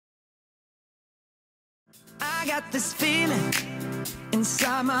I got this feeling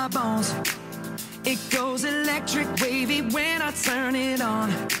inside my bones. It goes electric wavy when I turn it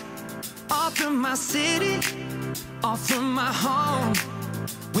on. All through my city, all through my home.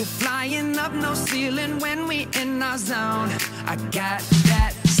 We're flying up, no ceiling when we in our zone. I got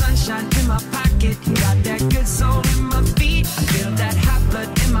that sunshine in my pocket, got that good soul in my feet. I feel that hot blood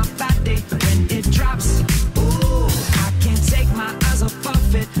in my body when it drops. Ooh, I can't take my eyes off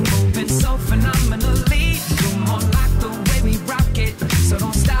of it.